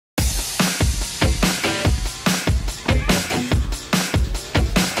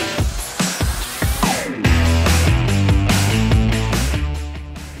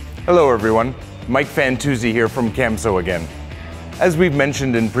Hello everyone, Mike Fantauzzi here from Camso again. As we've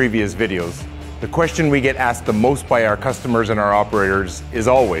mentioned in previous videos, the question we get asked the most by our customers and our operators is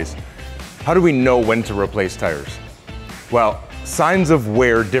always, how do we know when to replace tires? Well, signs of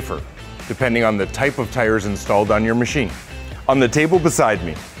wear differ depending on the type of tires installed on your machine. On the table beside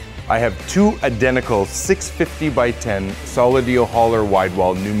me, I have two identical 650 by 10 Solidio hauler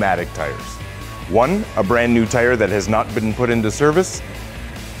widewall pneumatic tires. One, a brand new tire that has not been put into service,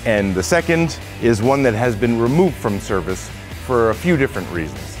 and the second is one that has been removed from service for a few different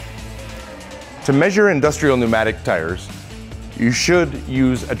reasons. To measure industrial pneumatic tires, you should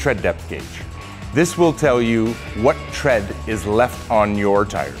use a tread depth gauge. This will tell you what tread is left on your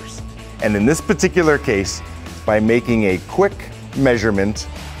tires. And in this particular case, by making a quick measurement,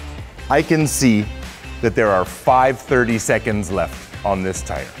 I can see that there are 5/30 seconds left on this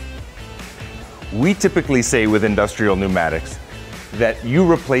tire. We typically say with industrial pneumatics that you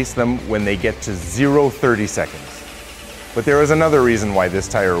replace them when they get to 0:30 seconds. But there is another reason why this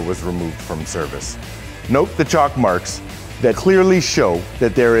tire was removed from service. Note the chalk marks that clearly show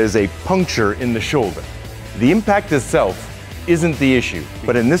that there is a puncture in the shoulder. The impact itself isn't the issue,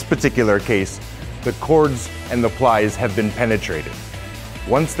 but in this particular case, the cords and the plies have been penetrated.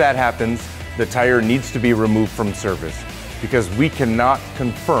 Once that happens, the tire needs to be removed from service because we cannot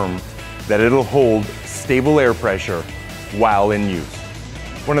confirm that it'll hold stable air pressure while in use.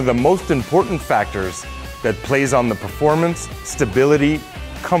 One of the most important factors that plays on the performance, stability,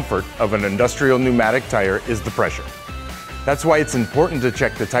 comfort of an industrial pneumatic tire is the pressure. That's why it's important to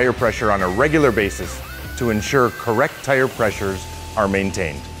check the tire pressure on a regular basis to ensure correct tire pressures are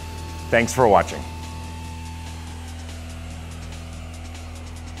maintained. Thanks for watching.